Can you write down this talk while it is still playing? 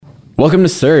Welcome to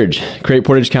Surge, Create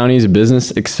Portage County's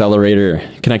business accelerator,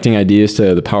 connecting ideas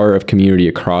to the power of community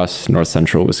across north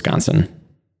central Wisconsin.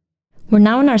 We're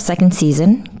now in our second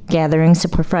season, gathering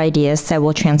support for ideas that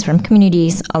will transform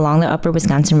communities along the upper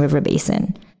Wisconsin River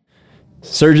Basin.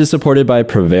 Surge is supported by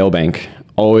Prevail Bank,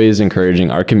 always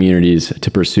encouraging our communities to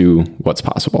pursue what's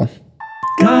possible.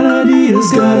 Got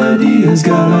ideas, got ideas,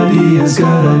 got ideas,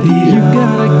 got ideas. You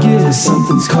gotta get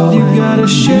something's called. You gotta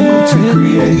share to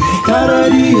create. Got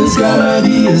ideas, got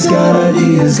ideas, got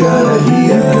ideas, got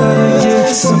ideas. You gotta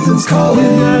get something's called. You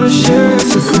gotta share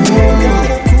to create. Got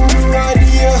a cool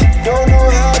idea, don't know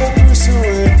how to pursue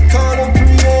it. Call them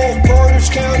create. Portage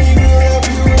County will help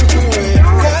you improve it.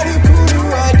 Got a cool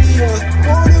idea,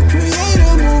 wanna create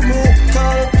a movement.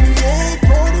 Call them create.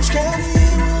 Portage County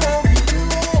will help you do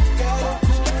it. Got a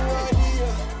cool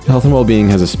idea. Health and well-being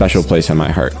has a special place in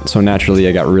my heart, so naturally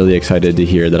I got really excited to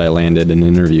hear that I landed an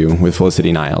interview with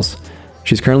Felicity Niles.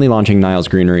 She's currently launching Niles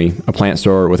Greenery, a plant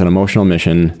store with an emotional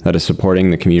mission that is supporting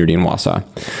the community in Wausau.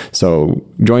 So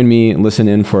join me, listen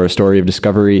in for a story of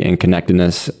discovery and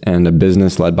connectedness and a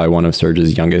business led by one of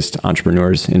Surge's youngest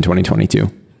entrepreneurs in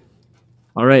 2022.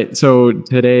 All right, so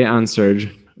today on Surge,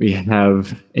 we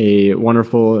have a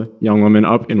wonderful young woman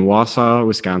up in Wausau,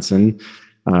 Wisconsin,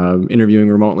 interviewing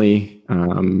remotely,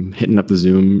 hitting up the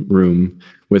Zoom room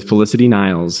with Felicity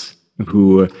Niles,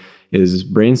 who is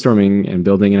brainstorming and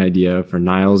building an idea for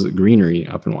Niles Greenery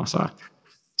up in Wausau.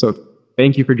 So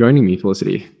thank you for joining me,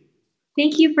 Felicity.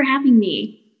 Thank you for having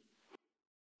me.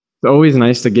 It's always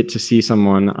nice to get to see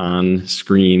someone on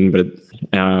screen, but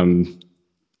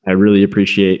I really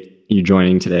appreciate you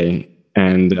joining today.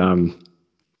 And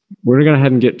we're going to go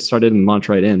ahead and get started and launch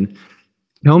right in.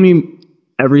 Tell me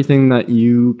everything that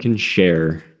you can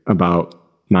share about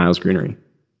Niles Greenery.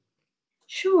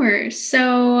 Sure.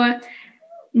 So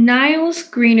Niles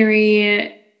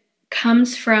Greenery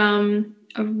comes from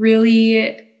a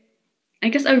really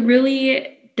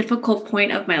difficult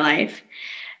point of my life.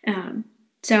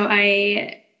 So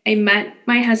I met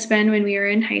my husband when we were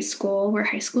in high school. We're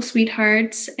high school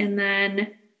sweethearts. And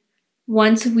then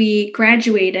once we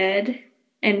graduated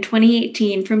in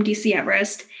 2018 from DC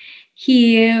Everest,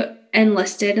 he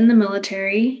enlisted in the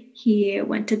military. He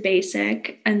went to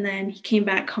basic and then he came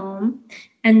back home.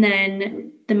 And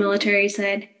then the military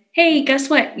said, hey, guess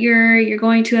what? You're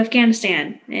going to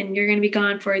Afghanistan and you're going to be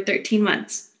gone for 13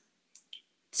 months.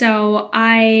 So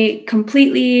I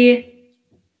completely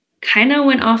kind of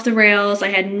went off the rails. I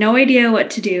had no idea what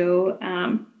to do.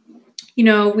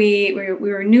 We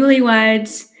were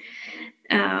newlyweds.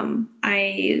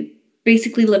 I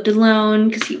basically lived alone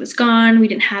because he was gone. We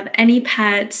didn't have any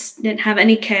pets, didn't have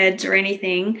any kids or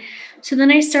anything. So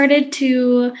then I started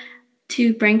to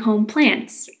bring home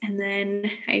plants. And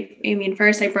then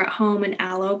first I brought home an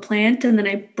aloe plant and then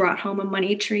I brought home a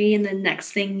money tree. And then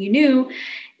next thing you knew,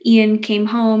 Ian came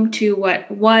home to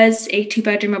what was a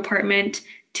 2-bedroom apartment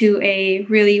to a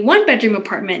really 1-bedroom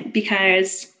apartment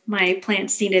because my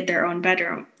plants needed their own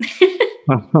bedroom.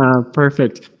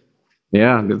 Perfect.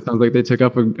 Yeah, it sounds like they took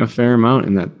up a fair amount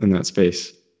in that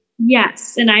space.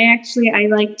 Yes. And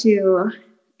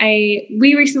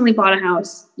we recently bought a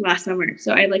house last summer,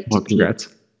 so I like to congrats.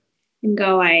 And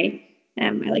go. I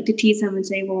like to tease them and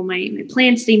say, well, my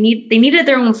plants they needed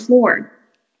their own floor.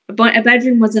 A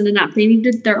bedroom wasn't enough. They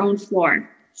needed their own floor.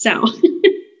 So,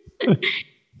 but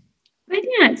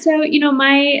yeah. So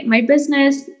my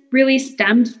business really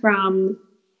stemmed from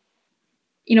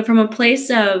a place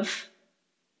of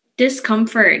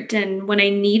discomfort and when I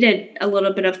needed a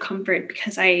little bit of comfort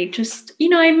because I just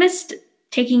I missed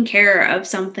taking care of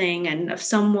something and of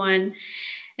someone.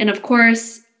 And of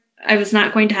course, I was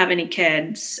not going to have any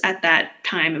kids at that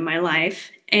time in my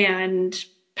life. And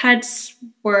pets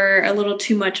were a little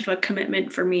too much of a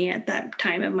commitment for me at that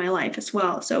time in my life as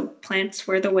well. So plants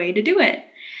were the way to do it.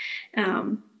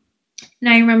 And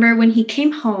I remember when he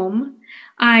came home,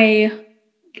 I,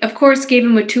 of course, gave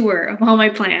him a tour of all my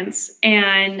plants.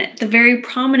 And the very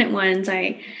prominent ones,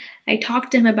 I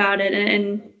talked to him about it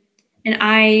and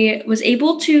I was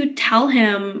able to tell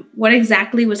him what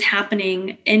exactly was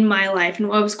happening in my life and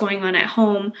what was going on at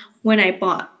home when I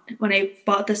bought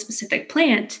the specific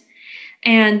plant.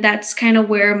 And that's kind of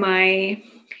where my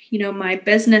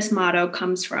business motto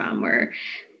comes from, where,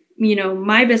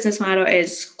 my business motto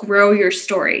is grow your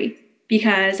story,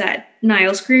 because at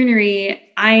Niles Greenery,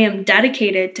 I am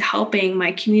dedicated to helping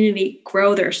my community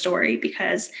grow their story,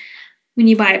 because when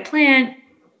you buy a plant,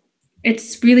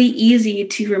 it's really easy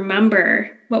to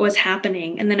remember what was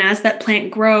happening. And then as that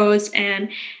plant grows and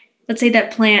let's say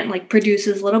that plant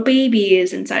produces little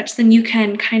babies and such, then you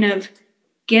can kind of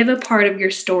give a part of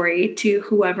your story to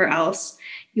whoever else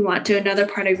you want to another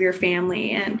part of your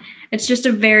family. And it's just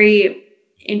a very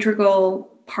integral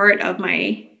part of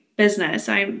my business.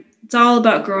 It's all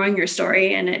about growing your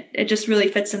story, and it just really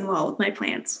fits in well with my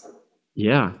plants.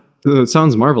 Yeah. So it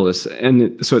sounds marvelous.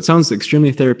 And so it sounds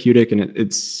extremely therapeutic, and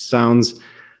it sounds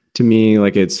to me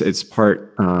like it's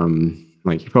part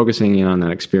like you're focusing in on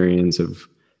that experience of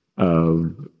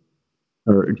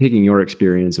or taking your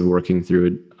experience of working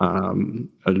through an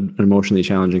emotionally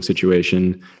challenging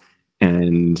situation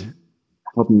and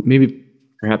maybe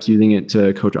perhaps using it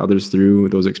to coach others through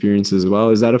those experiences as well.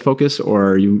 Is that a focus,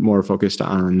 or are you more focused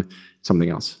on something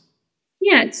else?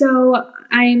 Yeah, so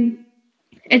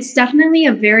it's definitely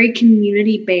a very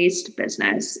community-based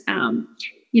business.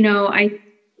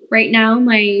 Right now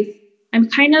I'm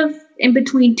kind of in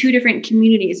between two different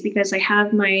communities because I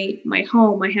have my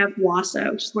home. I have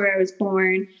Wausau, which is where I was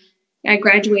born. I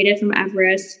graduated from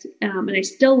Everest, and I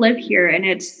still live here, and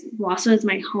Wausau is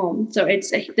my home. So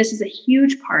this is a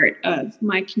huge part of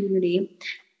my community.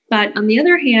 But on the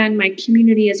other hand, my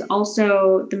community is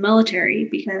also the military,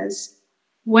 because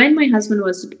when my husband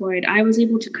was deployed, I was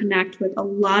able to connect with a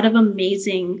lot of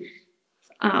amazing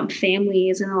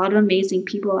families and a lot of amazing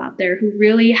people out there who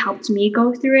really helped me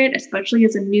go through it, especially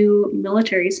as a new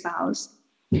military spouse.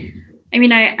 I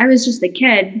mean, I was just a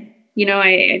kid,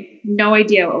 I had no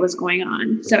idea what was going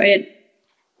on. So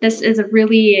this is a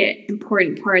really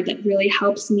important part that really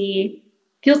helps me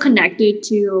feel connected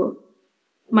to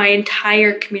my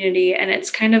entire community. And it's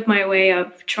kind of my way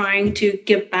of trying to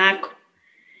give back,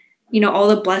 all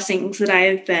the blessings that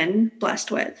I've been blessed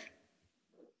with.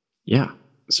 Yeah.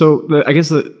 So I guess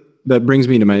that brings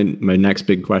me to my next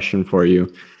big question for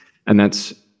you. And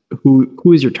that's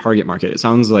who is your target market? It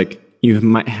sounds like you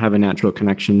might have a natural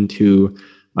connection to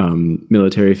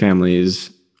military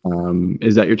families.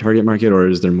 Is that your target market, or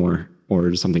is there more,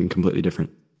 or something completely different?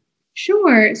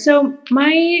 Sure. So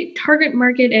my target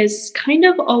market is kind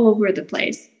of all over the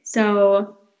place.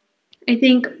 So I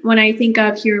think when I think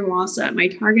of here in Wausau, my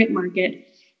target market,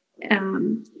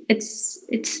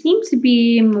 it seems to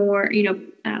be more,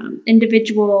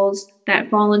 individuals that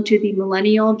fall into the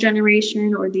millennial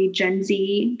generation or the Gen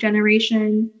Z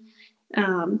generation.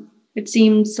 It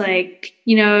seems like,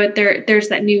 there's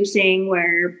that new saying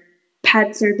where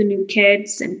pets are the new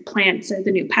kids and plants are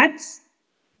the new pets.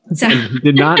 So I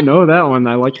did not know that one.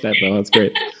 I like that though. That's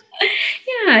great.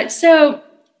 Yeah. So,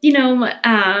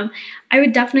 I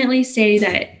would definitely say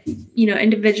that,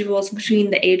 individuals between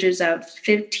the ages of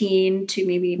 15 to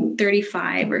maybe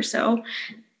 35 or so,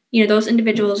 those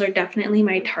individuals are definitely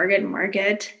my target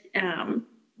market.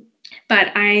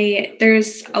 But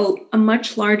there's a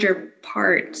much larger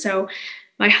part. So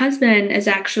my husband is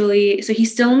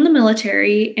he's still in the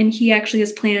military, and he actually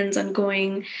has plans on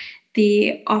going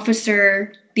the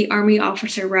Army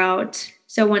officer route.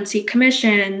 So once he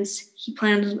commissions, he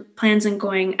plans on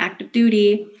going active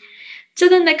duty. So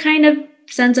then that kind of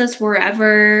sends us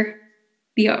wherever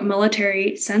the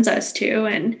military sends us to.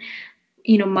 And,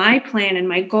 my plan and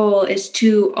my goal is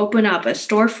to open up a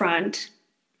storefront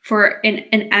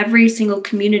in every single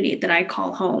community that I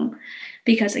call home.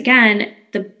 Because again,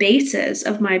 the basis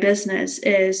of my business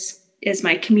is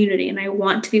my community. And I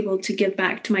want to be able to give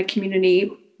back to my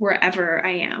community wherever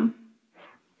I am.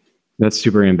 That's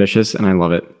super ambitious, and I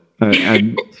love it.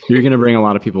 You're going to bring a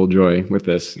lot of people joy with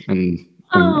this, and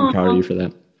I'm proud of you for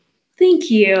that.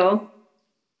 Thank you.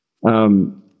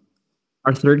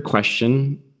 Our third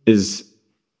question is,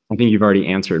 I think you've already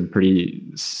answered pretty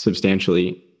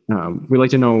substantially. We'd like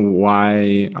to know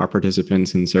why our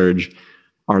participants in Surge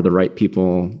are the right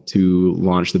people to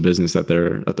launch the business that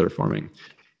they're forming.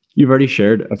 You've already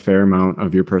shared a fair amount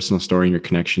of your personal story and your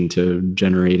connection to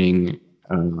generating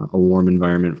a warm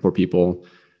environment for people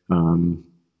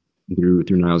through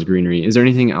Niles Greenery. Is there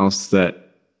anything else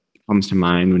that comes to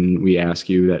mind when we ask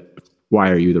you that, why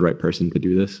are you the right person to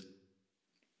do this?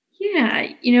 Yeah,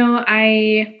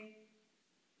 I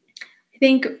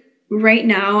think right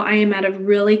now I am at a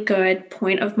really good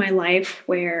point of my life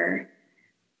where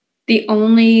the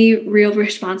only real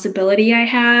responsibility I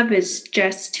have is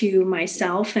just to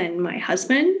myself and my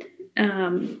husband.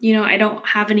 I don't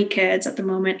have any kids at the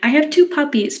moment. I have 2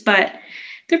 puppies, but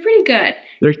they're pretty good.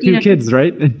 They're 2 kids,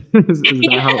 right? Is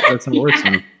that's how it works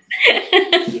now?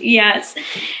 Yes.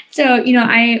 So,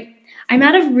 I'm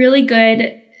at a really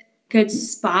good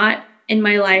spot in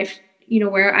my life,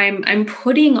 where I'm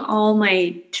putting all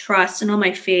my trust and all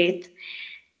my faith,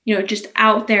 just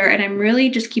out there. And I'm really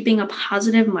just keeping a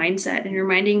positive mindset and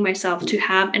reminding myself to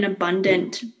have an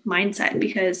abundant mindset,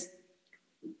 because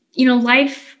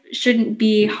life shouldn't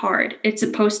be hard. It's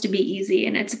supposed to be easy,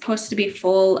 and it's supposed to be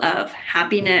full of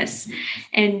happiness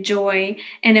and joy.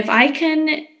 And if I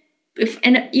can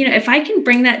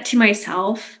bring that to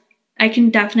myself, I can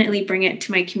definitely bring it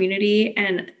to my community.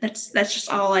 And that's just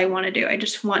all I want to do. I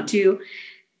just want to,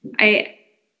 I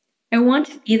want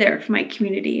to be there for my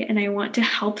community, and I want to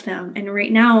help them. And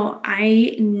right now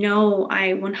I know I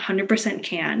 100%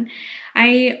 can.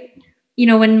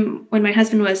 When my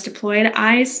husband was deployed,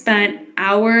 I spent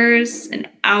hours and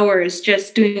hours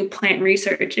just doing plant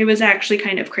research. It was actually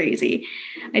kind of crazy.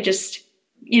 My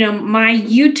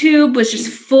YouTube was just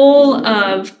full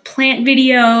of plant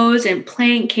videos and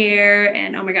plant care,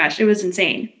 and oh my gosh, it was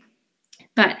insane.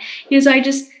 But so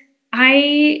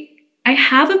I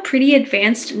have a pretty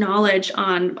advanced knowledge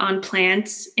on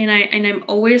plants, and I'm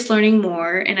always learning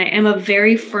more. And I am a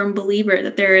very firm believer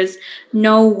that there is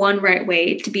no one right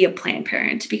way to be a plant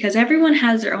parent, because everyone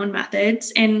has their own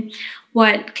methods, and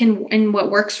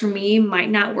what works for me might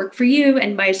not work for you,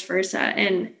 and vice versa.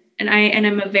 And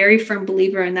I'm a very firm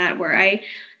believer in that, where I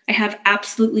have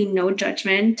absolutely no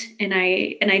judgment, and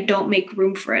I don't make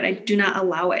room for it. I do not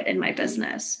allow it in my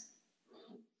business.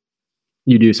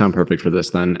 You do sound perfect for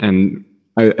this then. And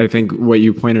I think what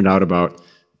you pointed out about,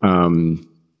 the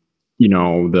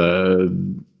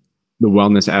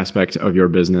wellness aspect of your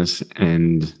business,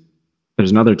 and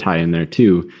there's another tie in there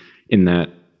too, in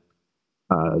that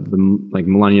the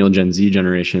millennial Gen Z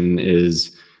generation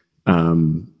is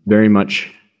very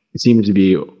much, it seems to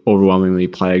be overwhelmingly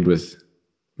plagued with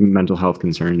mental health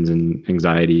concerns, and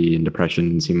anxiety and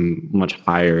depression seem much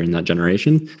higher in that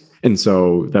generation. And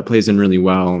so that plays in really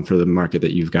well for the market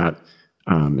that you've got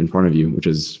in front of you, which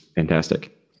is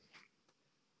fantastic.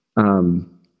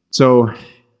 So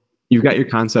you've got your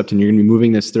concept, and you're going to be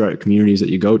moving this throughout communities that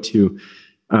you go to.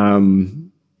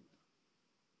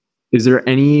 Is there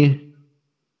any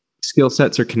skill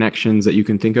sets or connections that you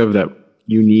can think of that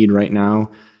you need right now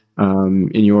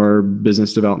in your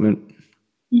business development?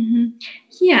 Mm-hmm.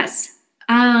 Yes.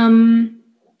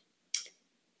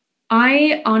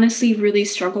 I honestly really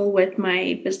struggle with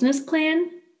my business plan,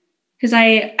 because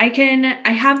I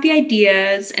have the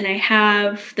ideas and I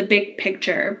have the big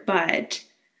picture, but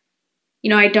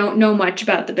I don't know much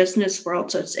about the business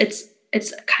world. So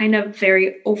it's kind of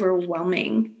very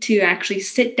overwhelming to actually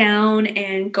sit down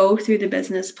and go through the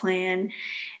business plan,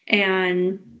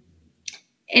 and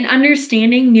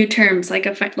understanding new terms like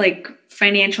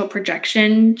financial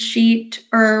projection sheet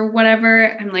or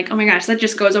whatever. I'm like, oh my gosh, that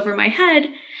just goes over my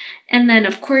head. And then,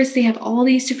 of course, they have all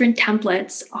these different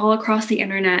templates all across the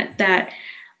internet that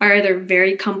are either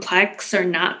very complex or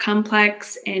not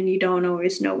complex, and you don't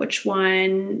always know which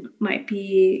one might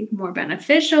be more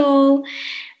beneficial.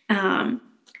 I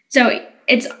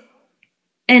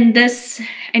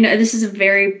know this is a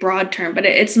very broad term, but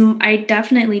I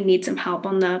definitely need some help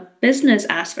on the business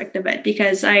aspect of it,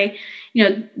 because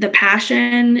the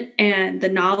passion and the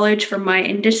knowledge from my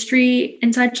industry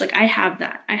and such, I have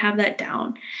that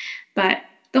down. But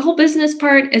the whole business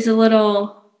part is a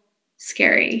little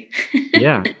scary.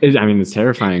 Yeah. It's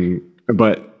terrifying,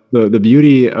 but the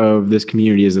beauty of this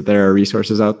community is that there are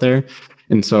resources out there.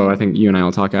 And so I think you and I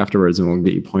will talk afterwards, and we'll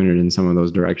get you pointed in some of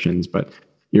those directions. But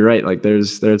you're right.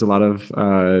 There's a lot of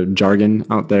jargon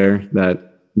out there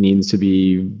that needs to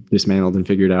be dismantled and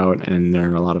figured out. And there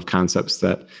are a lot of concepts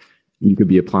that you could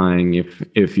be applying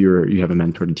if you have a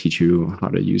mentor to teach you how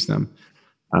to use them.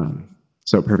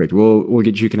 So perfect. We'll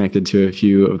get you connected to a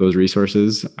few of those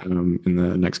resources in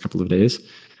the next couple of days.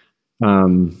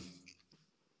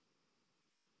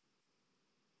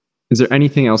 Is there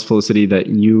anything else, Felicity, that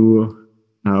you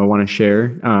want to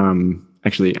share?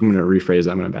 Actually, I'm going to rephrase.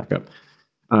 I'm going to back up.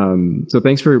 So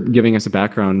thanks for giving us a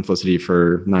background, Felicity,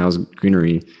 for Niles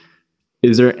Greenery.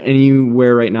 Is there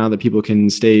anywhere right now that people can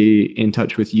stay in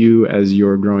touch with you as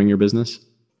you're growing your business?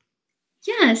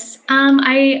 Yes,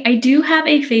 I do have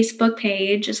a Facebook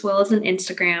page as well as an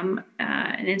Instagram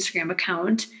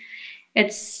account.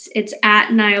 It's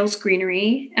at Niles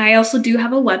Greenery. I also do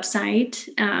have a website.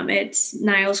 It's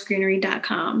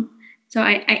nilesgreenery.com. So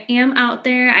I am out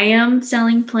there. I am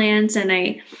selling plants, and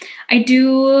I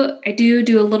do a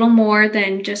little more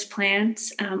than just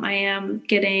plants.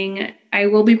 I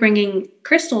will be bringing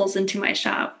crystals into my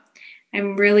shop.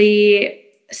 I'm really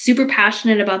super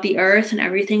passionate about the earth and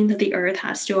everything that the earth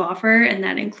has to offer, and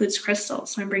that includes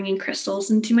crystals. So I'm bringing crystals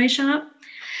into my shop.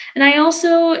 And I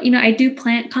also, I do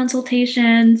plant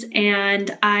consultations,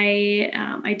 and I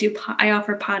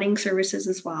offer potting services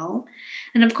as well.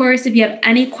 And of course, if you have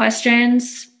any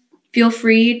questions, feel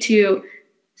free to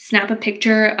snap a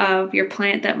picture of your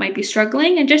plant that might be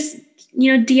struggling, and just,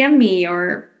 DM me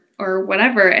or or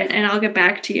whatever, and I'll get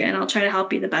back to you and I'll try to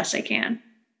help you the best I can.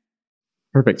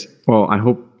 Perfect. Well, I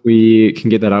hope we can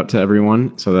get that out to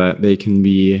everyone so that they can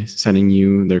be sending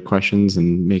you their questions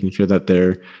and making sure that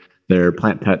their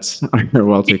plant pets are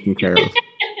well taken care of.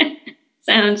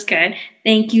 Sounds good.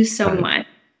 Thank you so much.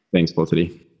 Thanks,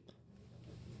 Felicity.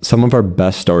 Some of our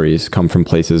best stories come from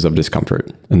places of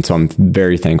discomfort, and so I'm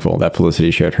very thankful that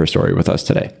Felicity shared her story with us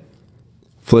today.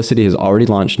 Felicity has already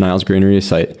launched Niles Greenery's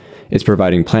site, is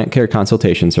providing plant care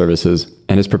consultation services,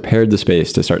 and has prepared the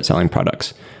space to start selling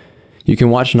products. You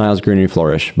can watch Niles Greenery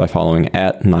flourish by following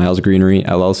at Niles Greenery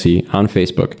LLC on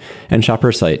Facebook and shop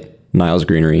her site,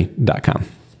 nilesgreenery.com.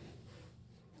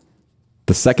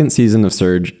 The second season of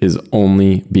Surge is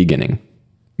only beginning.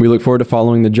 We look forward to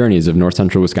following the journeys of North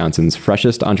Central Wisconsin's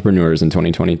freshest entrepreneurs in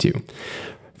 2022.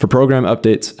 For program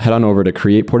updates, head on over to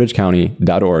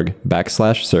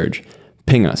createportagecounty.org/surge.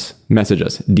 Ping us, message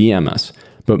us, DM us,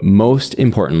 but most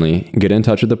importantly, get in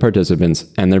touch with the participants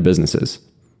and their businesses.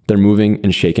 They're moving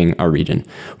and shaking our region.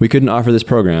 We couldn't offer this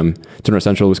program to North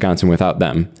Central Wisconsin without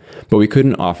them, but we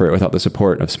couldn't offer it without the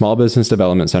support of small business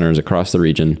development centers across the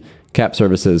region, CAP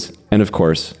Services, and of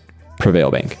course, Prevail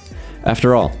Bank.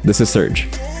 After all, this is Surge.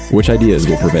 Which ideas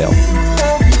will prevail?